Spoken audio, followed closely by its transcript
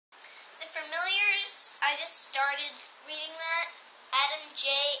familiars, I just started reading that. Adam J.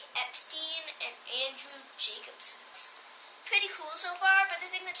 Epstein and Andrew Jacobson. Pretty cool so far, but the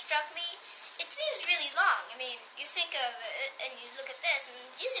thing that struck me, it seems really long. I mean, you think of it and you look at this and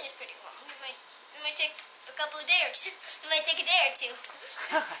you think it's pretty long. It might take a couple of days or two. It might take a day or two.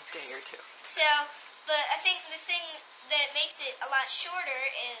 A day or two. So, but I think the thing that makes it a lot shorter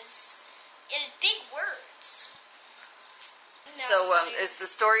is it is big words. No, So, is the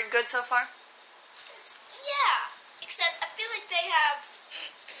story good so far? Yeah, except I feel like they have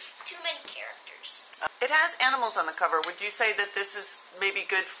too many characters. It has animals on the cover. Would you say that this is maybe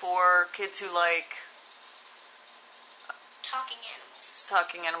good for kids who like Talking animals.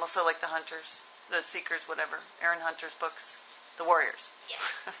 talking animals, so like the hunters, the seekers, whatever, Aaron Hunter's books, the warriors? Yeah.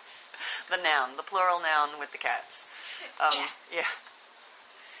 The noun, the plural noun with the cats. Yeah.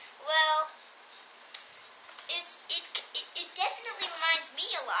 Well, it definitely reminds me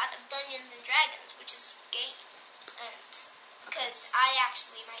a lot of Dungeons and Dragons, which is a game, and because I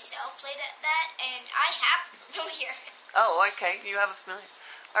actually myself played that, and I have a familiar. Oh, okay. You have a familiar.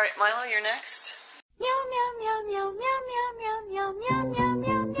 All right, Milo, you're next. Meow, meow, meow, meow, meow, meow, meow.